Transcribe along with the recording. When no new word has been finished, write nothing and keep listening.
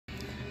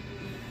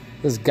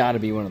This has got to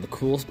be one of the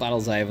coolest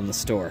bottles I have in the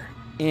store,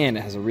 and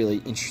it has a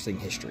really interesting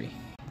history.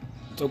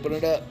 Let's open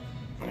it up.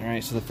 All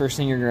right, so the first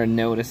thing you're going to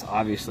notice,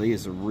 obviously,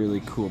 is a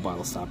really cool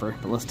bottle stopper,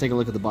 but let's take a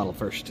look at the bottle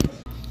first.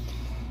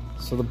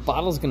 So the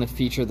bottle is going to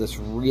feature this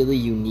really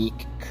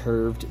unique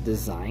curved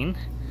design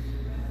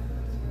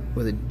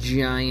with a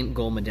giant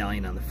gold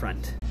medallion on the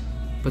front.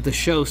 But the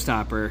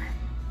showstopper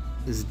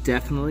is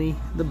definitely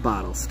the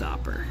bottle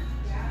stopper.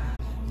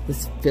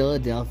 This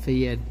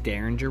Philadelphia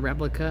Derringer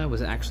replica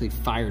was actually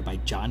fired by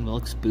John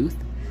Wilkes Booth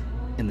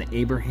in the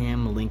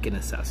Abraham Lincoln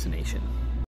assassination.